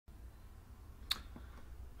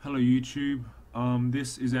Hello YouTube,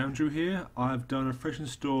 this is Andrew here. I've done a fresh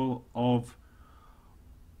install of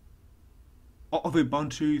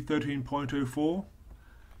Ubuntu 13.04,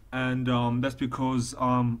 and that's because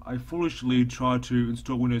I foolishly tried to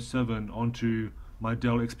install Windows 7 onto my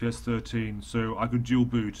Dell XPS 13 so I could dual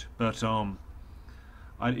boot, but I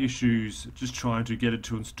had issues just trying to get it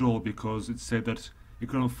to install because it said that it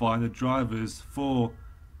couldn't find the drivers for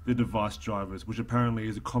the device drivers, which apparently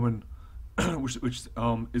is a common which it's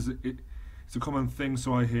a common thing,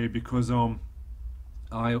 so I hear, because I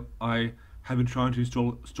have been trying to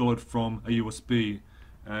install it from a USB,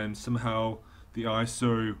 and somehow the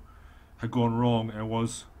ISO had gone wrong and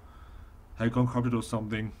had gone corrupted or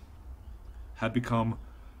something, had become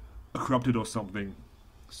corrupted or something.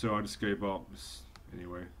 So I just gave up.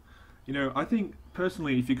 Anyway, I think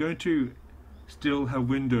personally, if you're going to still have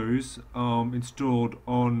Windows installed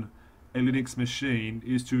on a Linux machine,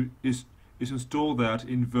 is install that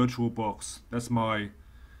in VirtualBox. That's my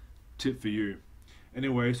tip for you.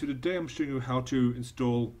 Anyway, so today I'm showing you how to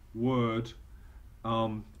install Word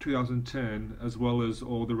 2010 as well as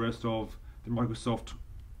all the rest of the Microsoft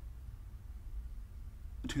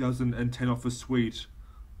 2010 Office suite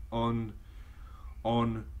on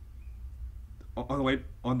the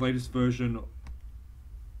latest version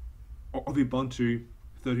of Ubuntu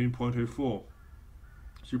 13.04.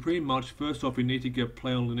 So pretty much, first off, you need to get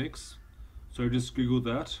Play on Linux. So just Google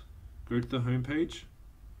that, go to the home page.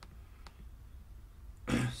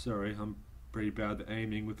 Sorry, I'm pretty bad at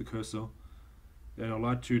aiming with the cursor. Then I'd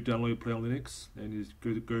like to download Play on Linux, and just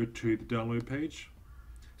go to the download page.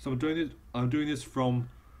 So I'm doing this from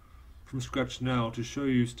scratch now to show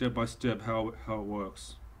you step by step how it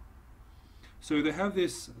works. So they have a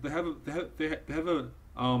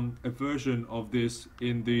version of this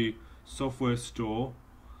in the software store,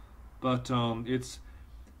 but it's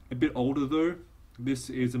a bit older though. This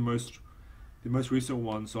is the most recent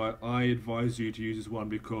one, so I advise you to use this one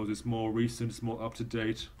because it's more recent, it's more up to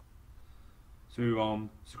date. So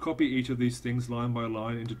copy each of these things line by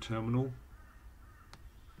line into terminal.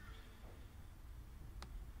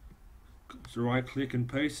 So right click and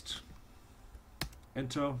paste,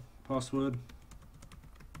 enter password.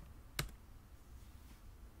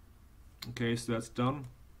 Okay, so that's done.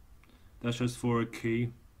 That's just for a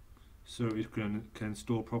key, so it can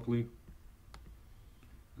install properly.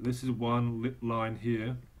 This is one line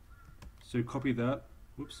here, so copy that.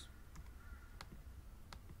 Whoops.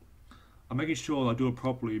 I'm making sure I do it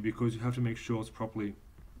properly because you have to make sure it's properly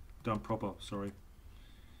done proper. Sorry.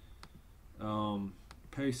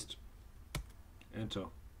 Paste, enter.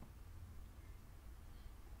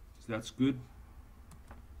 So that's good.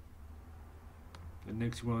 And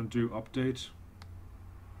next you want to do update.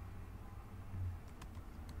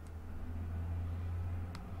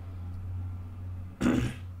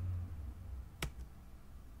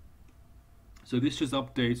 So this just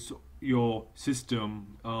updates your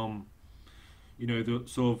system, the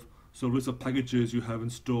sort of list of packages you have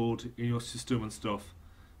installed in your system and stuff.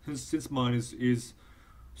 Since mine is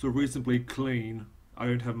sort of reasonably clean, I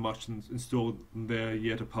don't have much installed there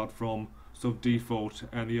yet apart from sort of default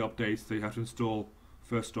and the updates that you have to install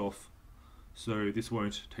first off. So this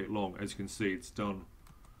won't take long. As you can see, it's done.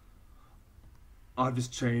 I've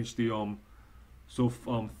just changed the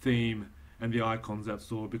theme and the icons,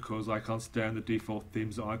 that's all, because I can't stand the default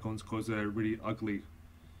themes and icons because they're really ugly,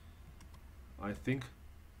 I think.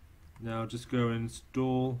 Now just go and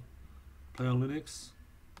install Play on Linux,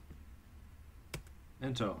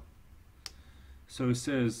 enter. So it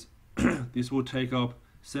says this will take up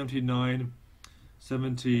 79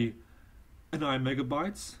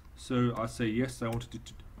 megabytes, so I say yes, I want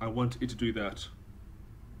it to do that.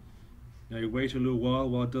 Now you wait a little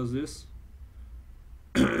while it does this.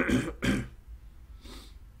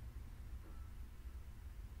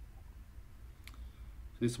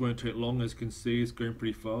 This won't take long, as you can see, it's going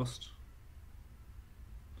pretty fast.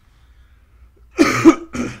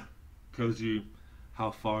 Tells you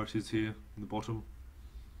how far it is here in the bottom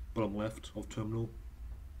left of terminal.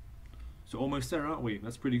 So almost there, aren't we?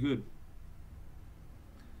 That's pretty good.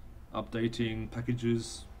 Updating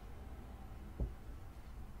packages,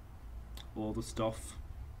 all the stuff.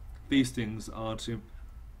 These things are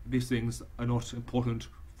not important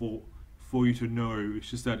for you to know. It's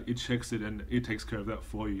just that it checks it and it takes care of that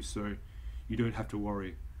for you, so you don't have to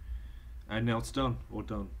worry. And now it's done, or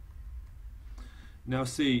done. Now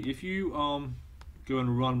see, if you go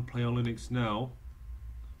and run Play on Linux now,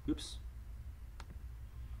 oops,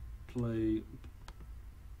 play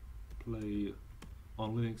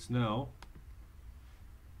on Linux now,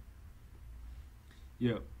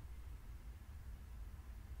 yeah,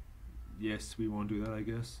 Yes, we want to do that, I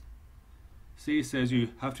guess. See, it says you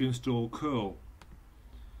have to install curl.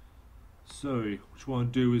 So what you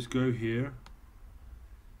want to do is go here,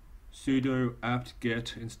 sudo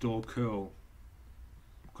apt-get install curl,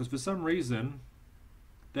 because for some reason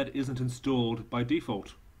that isn't installed by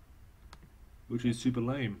default, which is super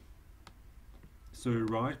lame. So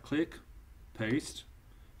right click, paste,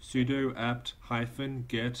 sudo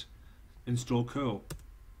apt-get install curl.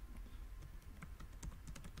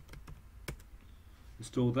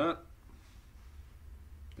 Install that.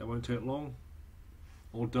 That won't take long.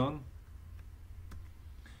 All done.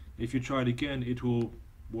 If you try it again, it will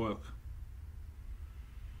work.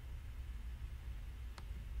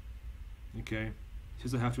 Okay, it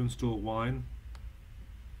says I have to install wine.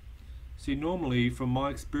 See, normally from my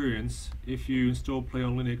experience, if you install Play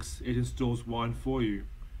on Linux, it installs wine for you,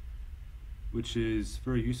 which is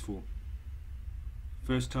very useful.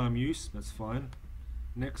 First time use, that's fine.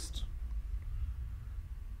 Next.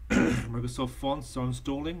 Microsoft fonts are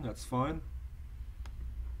installing, that's fine.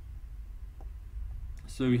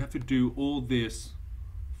 So you have to do all this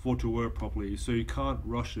for it to work properly, so you can't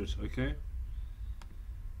rush it, okay?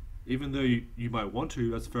 Even though you might want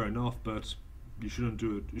to, that's fair enough, but you shouldn't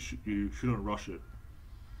do it. You shouldn't rush it.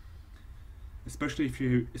 Especially if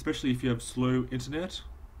you have slow internet,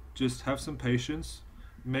 just have some patience.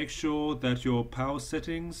 Make sure that your power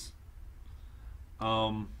settings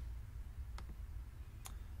are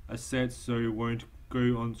set so it won't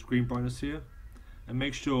go on screen brightness here, and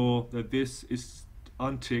make sure that this is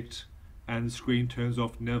unticked and the screen turns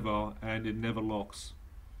off never and it never locks.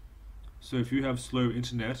 So if you have slow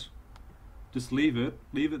internet, just leave it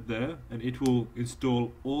there, and it will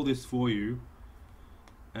install all this for you,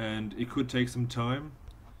 and it could take some time,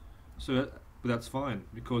 but that's fine,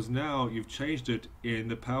 because now you've changed it in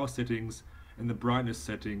the power settings and the brightness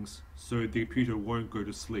settings, so the computer won't go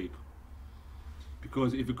to sleep.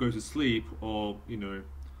 Because if it goes to sleep, or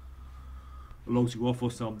logs you off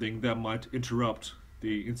or something, that might interrupt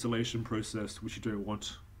the installation process, which you don't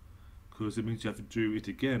want, because it means you have to do it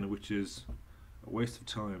again, which is a waste of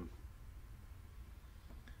time.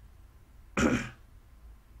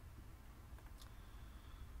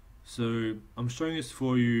 So I'm showing this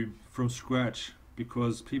for you from scratch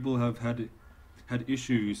because people have had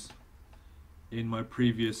issues in my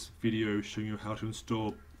previous video showing you how to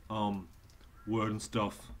install Word and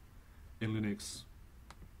stuff in Linux.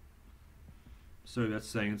 So that's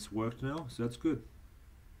saying it's worked now, so that's good.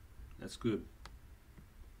 That's good.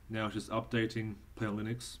 Now it's just updating Play on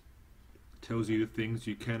Linux. Tells you the things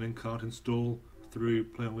you can and can't install through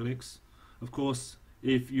Play on Linux. Of course,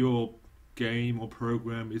 if your game or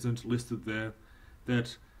program isn't listed there,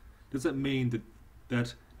 that doesn't mean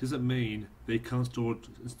they can't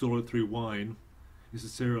install it through Wine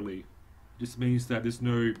necessarily. It just means that there's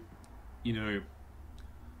no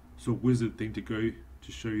sort of wizard thing to go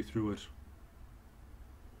to show you through it.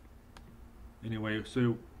 Anyway,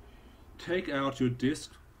 so take out your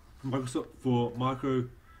disk for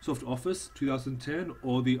Microsoft Office 2010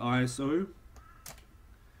 or the ISO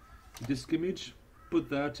disk image. Put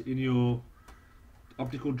that in your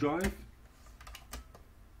optical drive.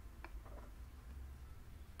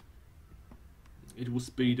 It will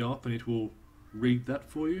speed up and it will read that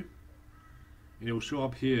for you, and it will show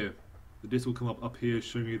up here. The disk will come up here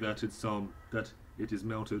showing you that it's that it is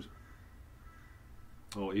mounted,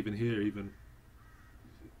 or even here.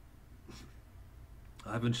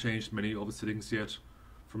 I haven't changed many of the settings yet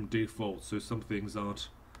from default, so some things aren't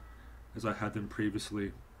as I had them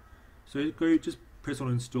previously. So just press on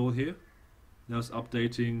install here. Now it's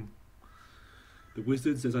updating the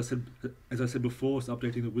wizards, as I said before. It's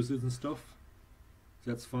updating the wizards and stuff.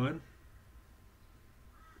 So that's fine.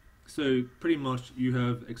 So pretty much you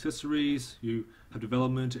have accessories, you have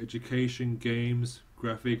development, education, games,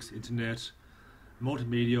 graphics, internet,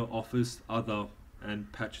 multimedia, office, other, and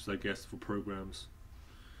patches, I guess, for programs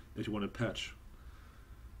that you want to patch.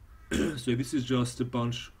 So this is just a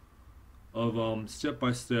bunch of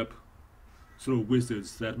step-by-step sort of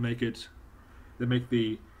wizards that make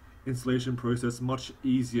the installation process much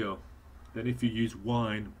easier than if you use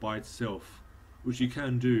Wine by itself, which you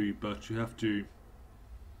can do, but you have to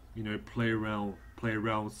play around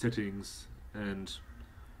with settings and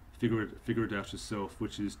figure it out yourself,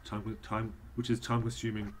 which is time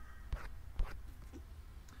consuming.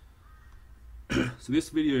 So this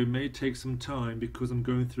video may take some time because I'm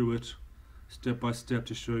going through it step by step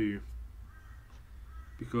to show you,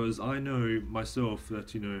 because I know myself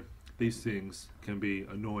that these things can be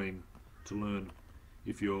annoying to learn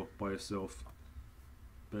if you're by yourself,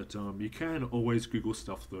 but you can always Google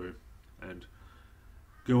stuff though, and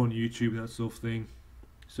go on YouTube and that sort of thing.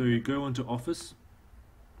 So you go onto Office.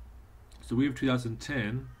 So we have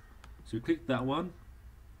 2010. So you click that one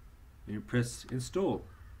and you press install.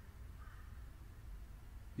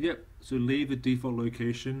 Yep, so leave the default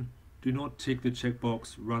location. Do not tick the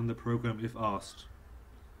checkbox run the program if asked.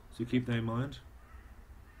 So keep that in mind.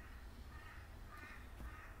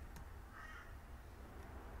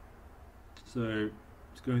 So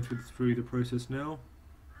it's going through the process now.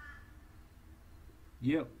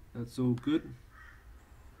 Yep, that's all good.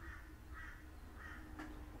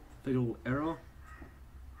 Fatal error.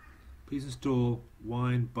 Please install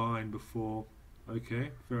wine bind before.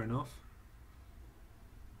 Okay, fair enough.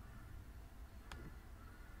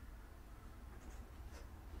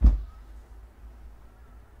 So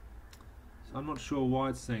I'm not sure why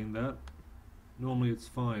it's saying that. Normally it's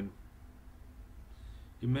fine.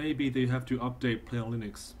 It may be that you have to update Play on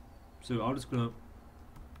Linux. So I'm just gonna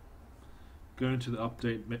go into the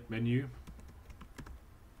update menu.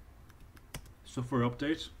 Software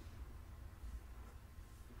update.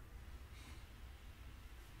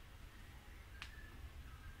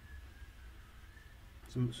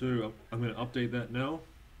 So I'm going to update that now.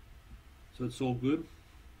 So it's all good.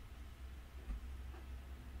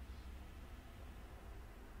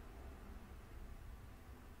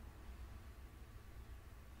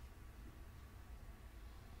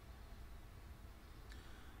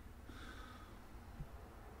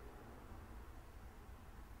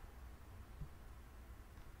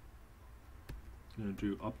 I'm going to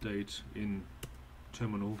do update in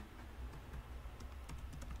terminal.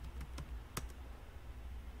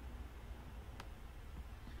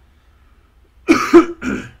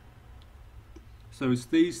 So it's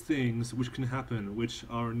these things which can happen, which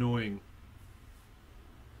are annoying.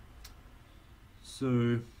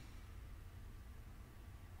 So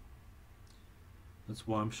that's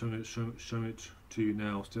why I'm showing it to you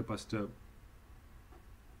now, step by step.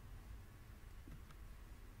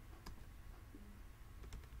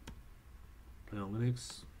 Play on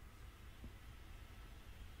Linux.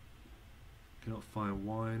 Cannot find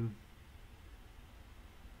wine.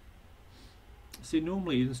 See,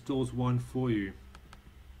 normally it installs wine for you.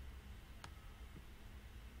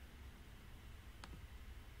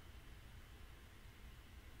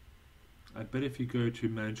 I bet if you go to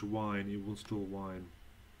manage wine, it will install wine.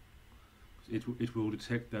 It will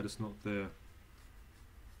detect that it's not there.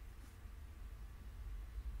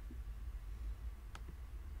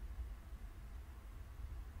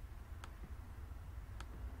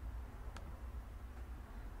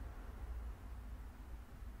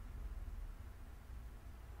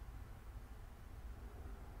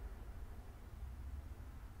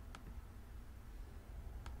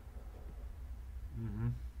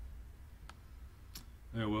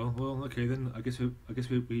 Oh well, okay then. I guess we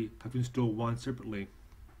have to install wine separately.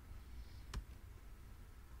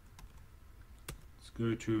 Let's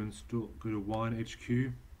go to Wine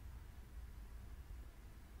HQ.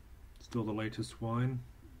 Install the latest wine.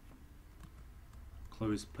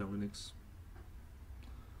 Close Play on Linux.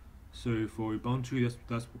 So for Ubuntu,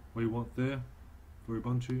 that's what you want there. For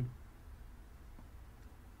Ubuntu.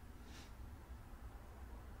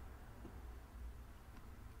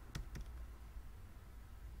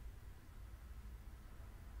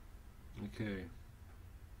 Okay.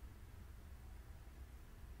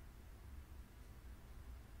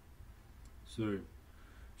 So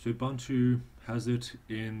Ubuntu has it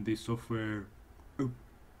in the software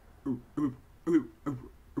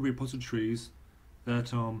repositories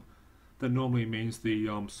that normally means the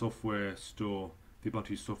software store, the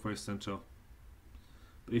Ubuntu Software Centre.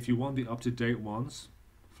 But if you want the up-to-date ones,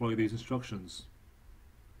 follow these instructions.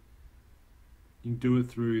 You can do it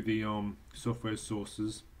through the software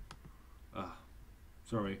sources.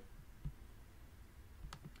 Sorry,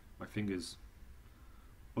 my fingers.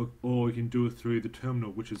 Or you can do it through the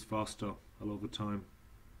terminal, which is faster a lot of the time.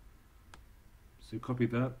 So copy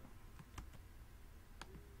that.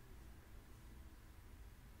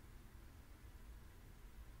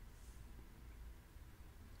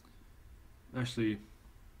 Actually,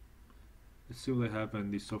 let's see what they have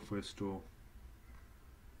in the software store.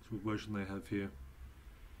 See what version they have here.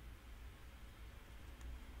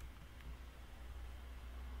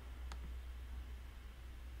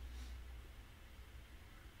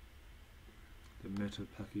 The meta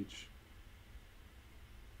package.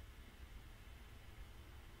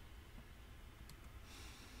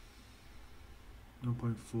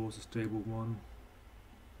 .4 is a stable one.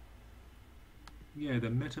 Yeah, the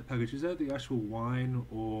meta package, is that the actual wine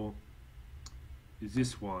or is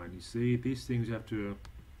this wine? You see, these things you have to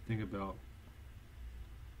think about.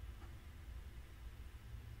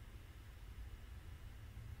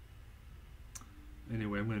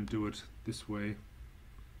 Anyway, I'm going to do it this way.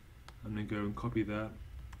 I'm going to go and copy that,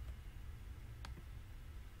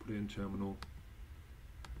 put it in terminal.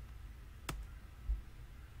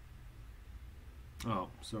 Oh,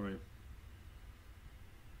 sorry.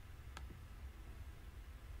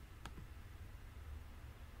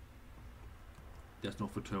 That's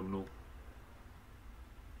not for terminal.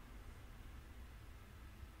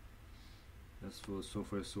 That's for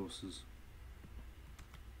software sources.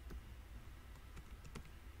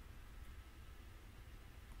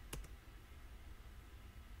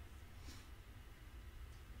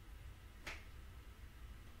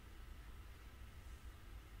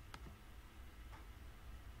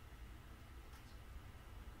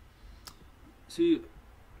 See,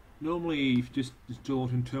 normally if you just install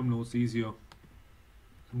it in terminal, it's easier.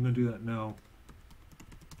 I'm going to do that now.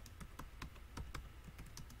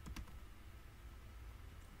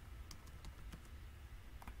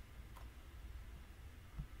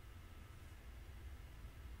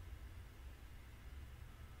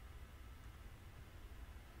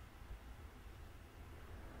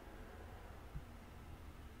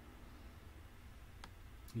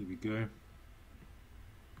 Here we go.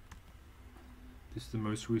 This is the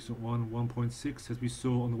most recent one, 1.6, as we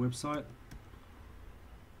saw on the website.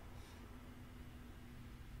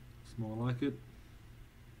 It's more like it.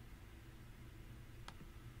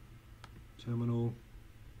 Terminal.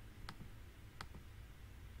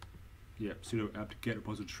 Yep, sudo apt get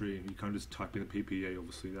repository. You can't just type in the PPA,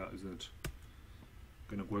 obviously that isn't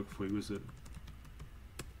going to work for you, is it?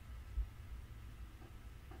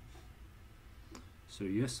 So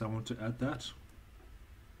yes, I want to add that.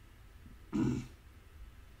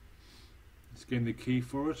 It's getting the key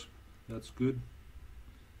for it. That's good.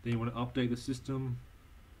 Then you want to update the system.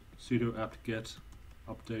 Sudo apt get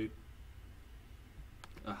update.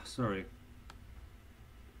 Sorry.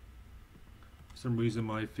 For some reason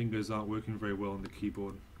my fingers aren't working very well on the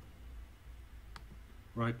keyboard.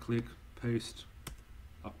 Right click, paste,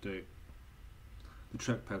 update. The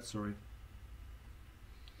trackpad, sorry.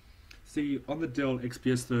 See, on the Dell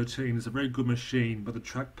XPS 13, it's a very good machine, but the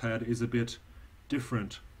trackpad is a bit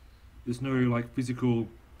different. There's no like physical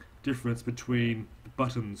difference between the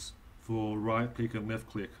buttons for right click and left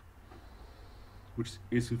click, which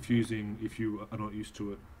is confusing if you are not used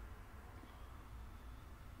to it.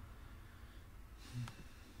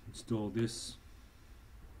 Install this.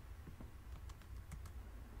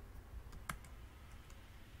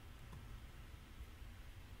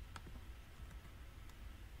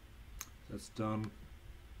 That's done.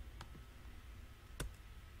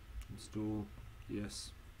 Install, yes.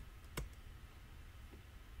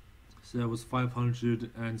 So that was 500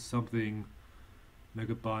 and something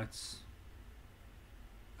megabytes.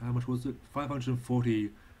 How much was it? 540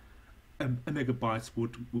 megabytes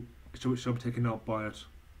shall be taken out by it.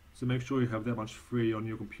 So make sure you have that much free on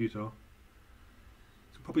your computer.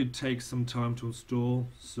 It'll probably take some time to install,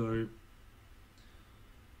 so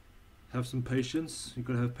have some patience. You've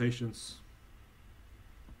got to have patience.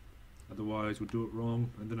 Otherwise we'll do it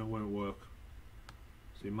wrong and then it won't work.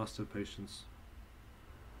 So you must have patience.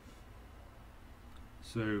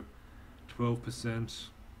 So 12%.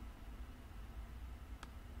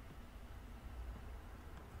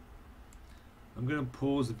 I'm going to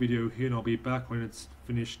pause the video here and I'll be back when it's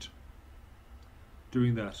finished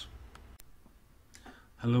doing that.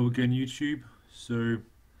 Hello again YouTube. So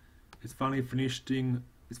it's finally finished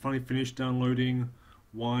downloading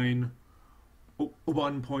Wine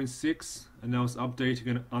 1.6 and now it's updating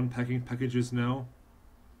and unpacking packages now.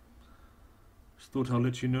 Just thought I'll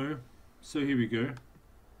let you know. So here we go.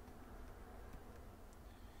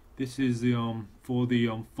 This is the for the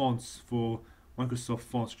fonts for Microsoft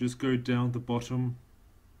fonts. Just go down the bottom,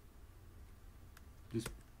 just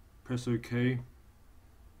press OK.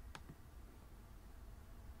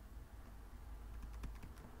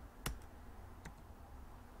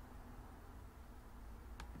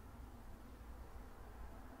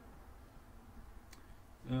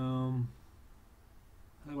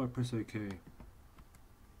 How do I press OK?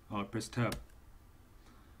 Oh, I press tab.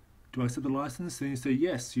 Do I accept the license? Then you say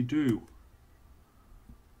yes, you do.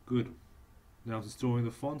 Good. Now it's installing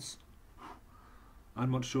the fonts.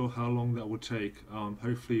 I'm not sure how long that will take.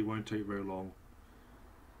 Hopefully it won't take very long.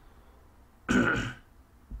 There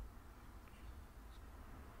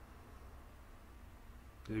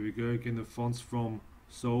we go. Again, the fonts from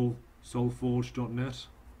soulforge.net.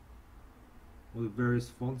 All the various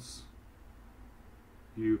fonts.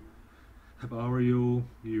 You have Arial.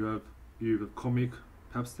 You have Comic.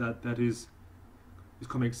 Perhaps that is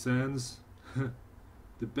Comic Sans.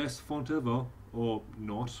 The best font ever, or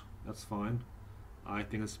not, that's fine. I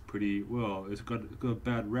think it's pretty, well, it's got a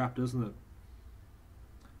bad rap, doesn't it?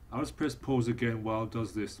 I'll just press pause again while it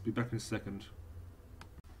does this. Be back in a second.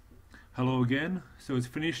 Hello again. So it's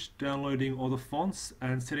finished downloading all the fonts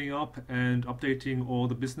and setting up and updating all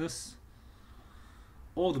the business.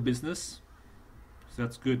 So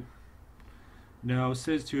that's good. Now it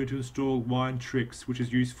says here to install Wine Tricks, which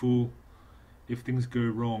is useful if things go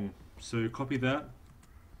wrong. So copy that,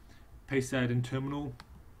 paste that in terminal,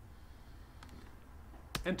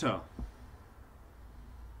 enter.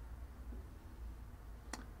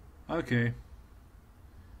 Okay.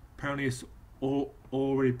 Apparently it's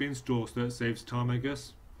already been installed, so that saves time, I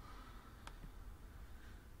guess.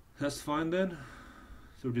 That's fine then.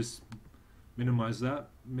 So just minimize that.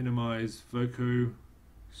 Minimize Voco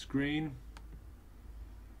screen.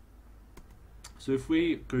 So if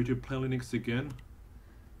we go to Play Linux again,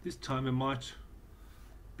 this time it might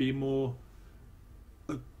be more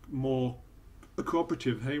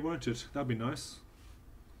cooperative, hey, won't it? That'd be nice.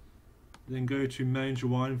 Then go to Manage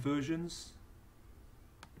Wine Versions,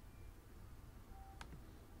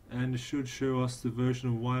 and it should show us the version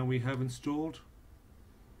of wine we have installed,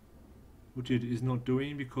 which it is not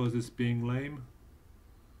doing because it's being lame.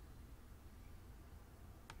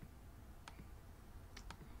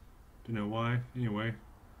 Don't know why. Anyway,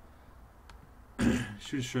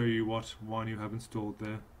 should show you what wine you have installed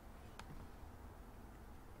there.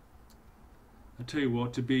 I tell you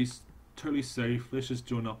what, to be totally safe, let's just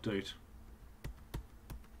do an update.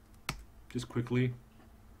 Just quickly.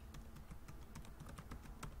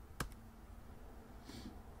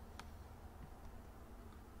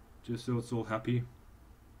 Just so it's all happy.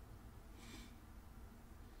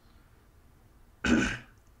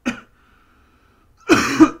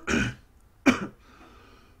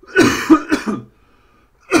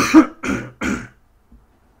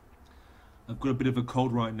 I've got a bit of a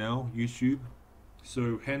cold right now, YouTube,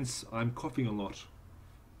 so hence I'm coughing a lot.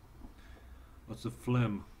 Lots of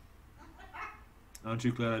phlegm. Aren't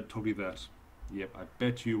you glad I told you that? Yep, I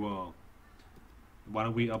bet you are. Why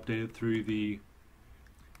don't we update it through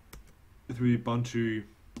Ubuntu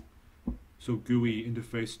GUI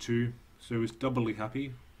interface too, so it's doubly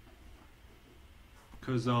happy.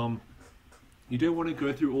 Because you don't want to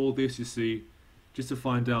go through all this, you see, just to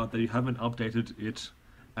find out that you haven't updated it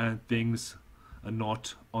and things are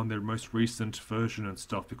not on their most recent version and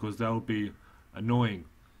stuff, because that would be annoying.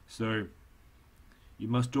 So you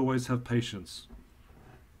must always have patience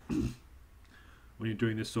when you're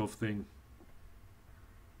doing this sort of thing.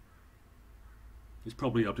 It's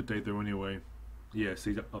probably up to date though anyway. Yeah,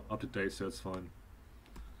 see, up to date, so it's fine.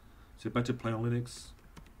 So back to Play on Linux.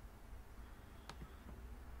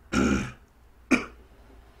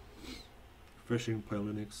 Refreshing Play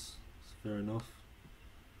on Linux, fair enough.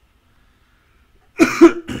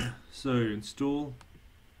 So install.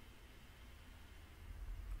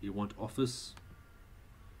 You want Office.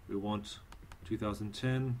 We want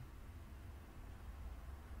 2010.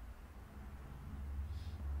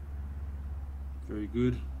 Very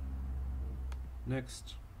good.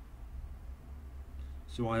 Next.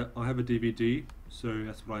 So I have a DVD, so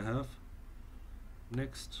that's what I have.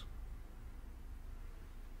 Next.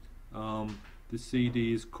 The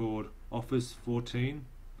CD is called Office 14,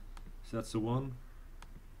 so that's the one.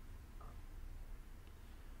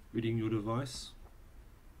 Reading your device.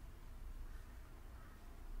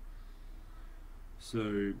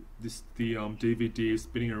 So the DVD is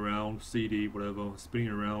spinning around, CD, whatever, spinning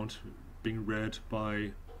around, being read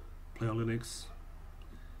by Play on Linux.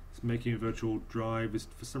 It's making a virtual drive.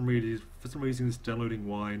 For some reason it's downloading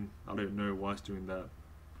Wine. I don't know why it's doing that,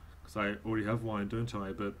 because I already have Wine, don't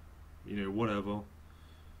I? But you know, whatever.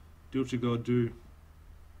 Do what you gotta do.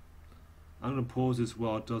 I'm gonna pause this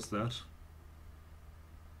while it does that.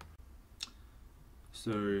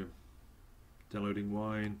 So, downloading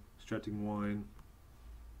Wine, extracting Wine.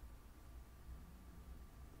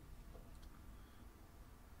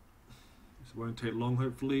 This won't take long,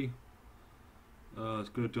 hopefully. It's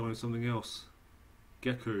going to download something else.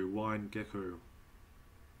 Gecko, Wine Gecko.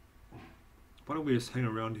 Why don't we just hang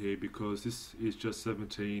around here, because this is just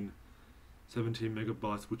 17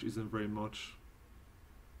 megabytes, which isn't very much.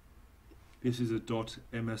 This is a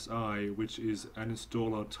 .msi, which is an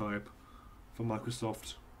installer type for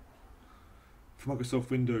Microsoft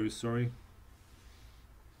Windows, sorry.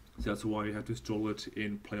 So that's why you have to install it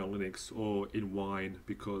in Play on Linux or in Wine,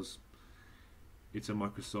 because it's a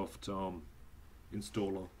Microsoft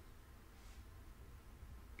installer.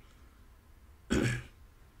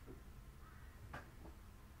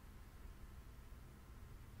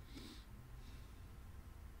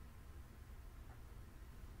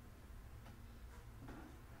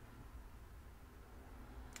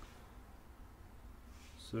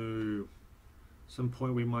 So some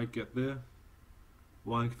point we might get there.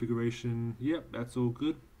 Wine configuration, yep, that's all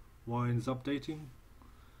good. Wine's updating.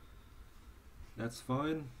 That's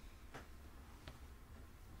fine.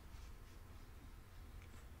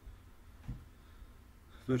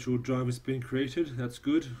 Virtual drive is being created, that's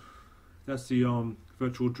good. That's the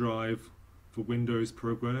virtual drive for Windows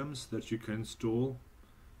programs that you can install.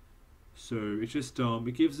 So it just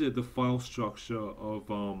it gives it the file structure of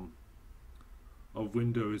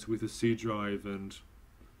Windows with a C drive and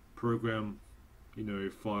program, you know,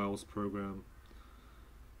 files, program,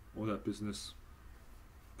 all that business.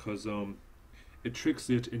 Because it tricks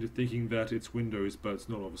it into thinking that it's Windows, but it's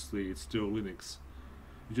not. Obviously, it's still Linux.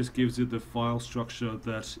 It just gives it the file structure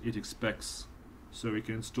that it expects, so it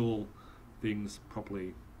can install things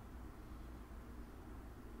properly.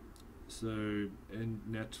 So, and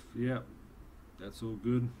net, yeah, that's all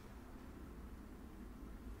good.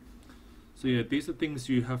 So yeah, these are things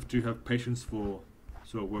you have to have patience for,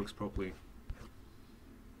 so it works properly.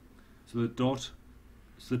 So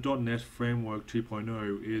the .NET Framework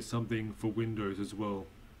 2.0 is something for Windows as well,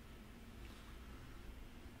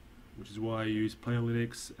 which is why I use plain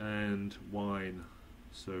Linux and Wine,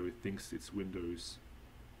 so it thinks it's Windows.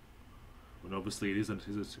 When obviously it isn't,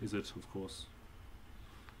 is it, of course.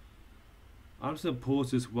 I'm just going to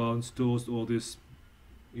pause this while it installs all this,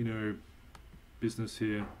 you know, business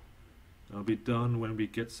here. I'll be done when we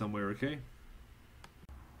get somewhere, okay?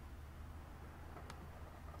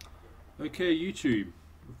 Okay, YouTube,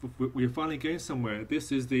 we're finally getting somewhere.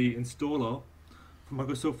 This is the installer for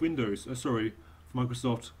Microsoft Windows, for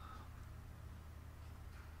Microsoft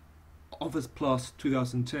Office Plus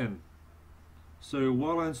 2010. So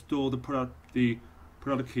while I install the product key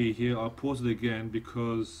here, I'll pause it again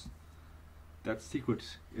because that's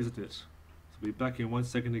secret, isn't it? So we'll be back in 1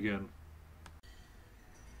 second again.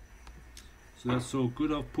 So that's all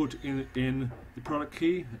good. I've put in the product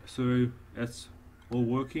key, so that's all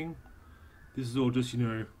working. This is all just, you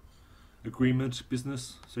know, agreement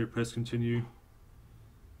business. So you press continue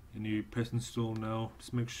and you press install now.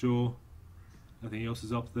 Just make sure nothing else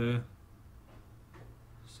is up there.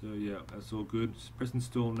 So yeah, that's all good. Just press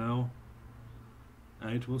install now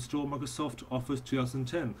and it will install Microsoft Office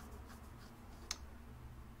 2010.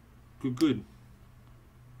 Good.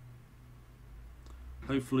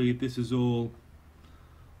 Hopefully this is all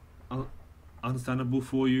understandable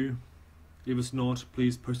for you. If it's not,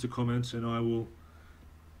 please post a comment and I will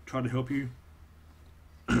try to help you.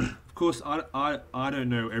 Of course, I don't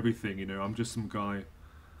know everything, you know. I'm just some guy.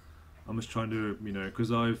 I'm just trying to, you know,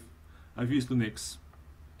 because I've used Linux.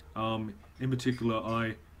 In particular,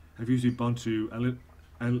 I have used Ubuntu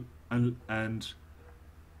and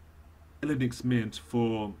Linux Mint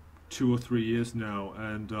for 2 or 3 years now,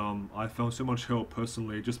 and I found so much help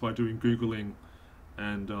personally just by doing Googling,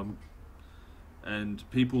 and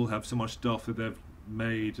people have so much stuff that they've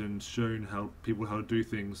made and shown people how to do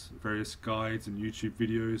things, various guides and YouTube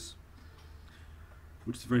videos,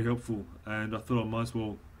 which is very helpful. And I thought I might as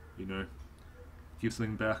well, you know, give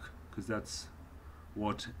something back, because that's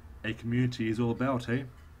what a community is all about, eh?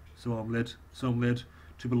 So I'm led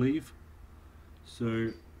to believe.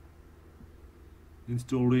 So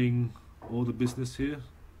installing all the business here.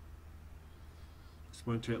 This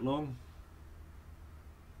won't take long.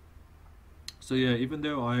 So yeah, even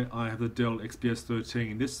though I have the Dell XPS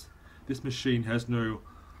 13, this machine has no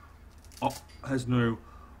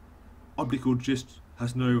optical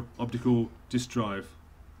disk drive,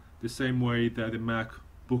 the same way that the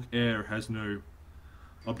MacBook Air has no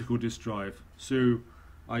optical disk drive. So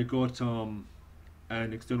I got an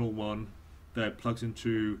external one that plugs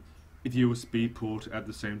into a USB port at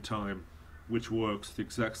the same time, which works the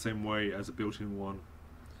exact same way as a built-in one.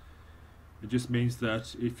 It just means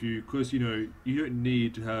that if you, because you know, you don't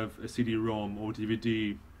need to have a CD-ROM or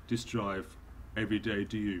DVD disk drive every day,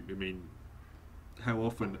 do you? I mean, how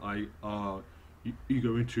often you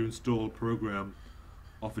go into install a program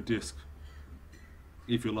off a disk?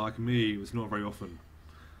 If you're like me, it's not very often.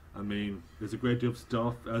 I mean, there's a great deal of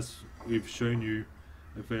stuff, as we've shown you,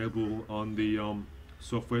 available on the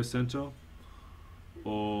Software Centre,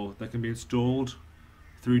 or that can be installed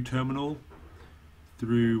through terminal,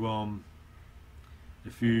 through a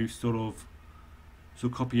few sort of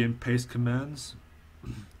copy and paste commands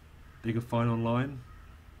that you can find online.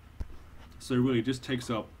 So really it just takes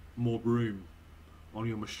up more room on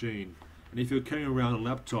your machine, and if you're carrying around a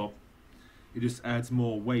laptop, it just adds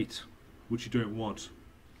more weight, which you don't want.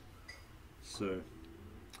 So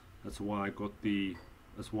that's why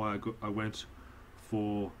I went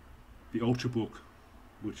for the Ultrabook,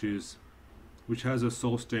 which has a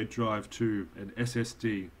solid state drive too, an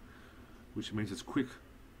SSD, which means it's quick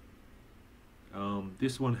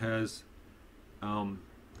This one has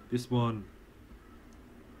this one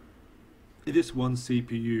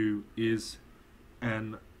CPU is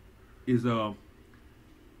an is a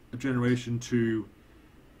generation 2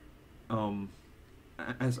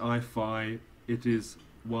 as i5. It is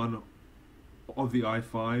one of the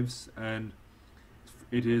i5s, and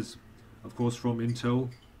it is of course from Intel,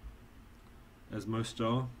 as most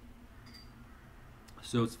are,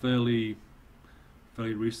 so it's fairly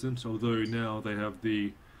recent, although now they have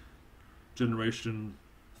the generation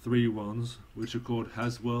 3 ones, which are called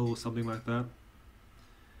Haswell or something like that.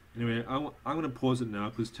 Anyway, I'm going to pause it now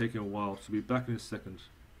because it's taking a while, so I'll be back in a second.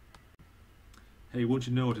 Hey, won't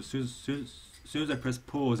you know it, as soon as I press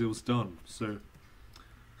pause, it was done. So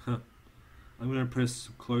I'm going to press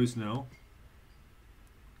close now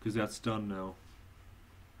because that's done now.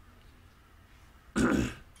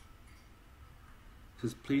 It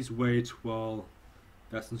says please wait while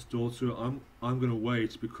that's installed, so I'm going to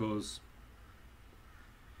wait because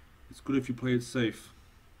it's good if you play it safe.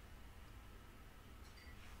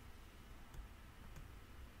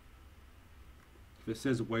 If it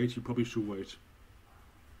says wait, you probably should wait.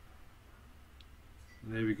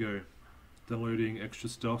 And there we go. Downloading extra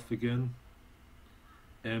stuff again.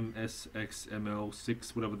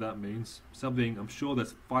 MSXML6, whatever that means. Something I'm sure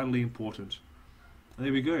that's vitally important. And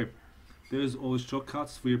there we go. There's all the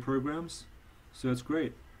shortcuts for your programs. So that's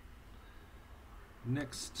great.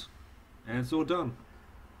 Next. And it's all done.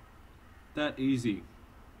 That easy.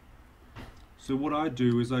 So what I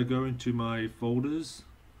do is I go into my folders.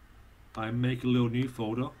 I make a little new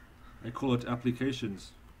folder. I call it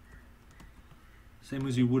applications. Same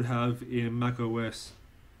as you would have in Mac OS.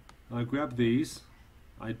 I grab these,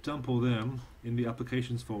 I dump all them in the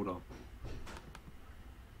applications folder.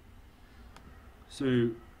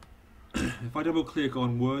 So if I double click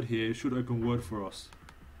on Word here, it should open Word for us.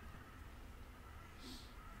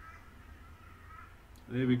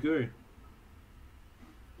 There we go.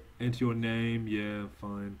 Enter your name, yeah,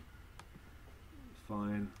 fine.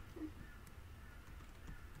 Fine.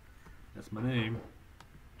 That's my name.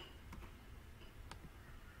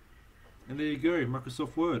 And there you go,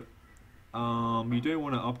 Microsoft Word. You don't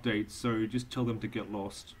want to update, so just tell them to get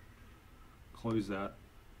lost. Close that.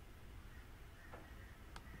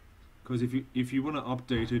 Because if you want to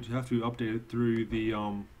update it, you have to update it through the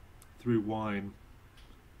through Wine.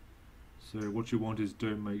 So what you want is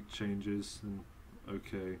don't make changes and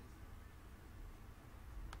okay.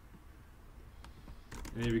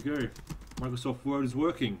 There we go. Microsoft Word is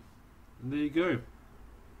working. And there you go.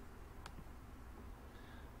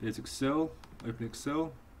 There's Excel. Open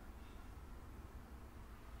Excel.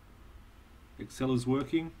 Excel is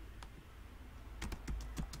working.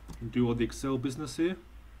 You can do all the Excel business here.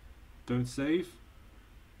 Don't save.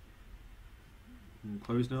 And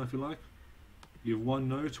close now if you like. You have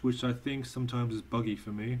OneNote, which I think sometimes is buggy for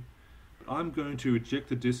me. But I'm going to eject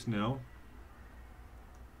the disk now.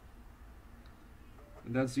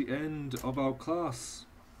 And that's the end of our class.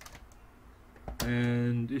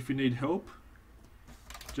 And if you need help,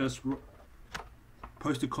 just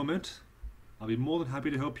post a comment. I'll be more than happy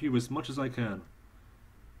to help you as much as I can.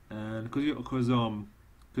 And because you know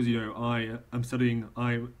I'm studying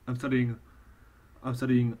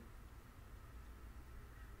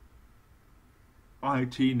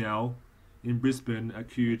IT now in Brisbane at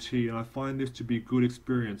QUT, and I find this to be a good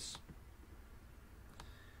experience.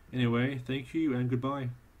 Anyway, thank you and goodbye.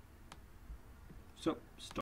 So, stop.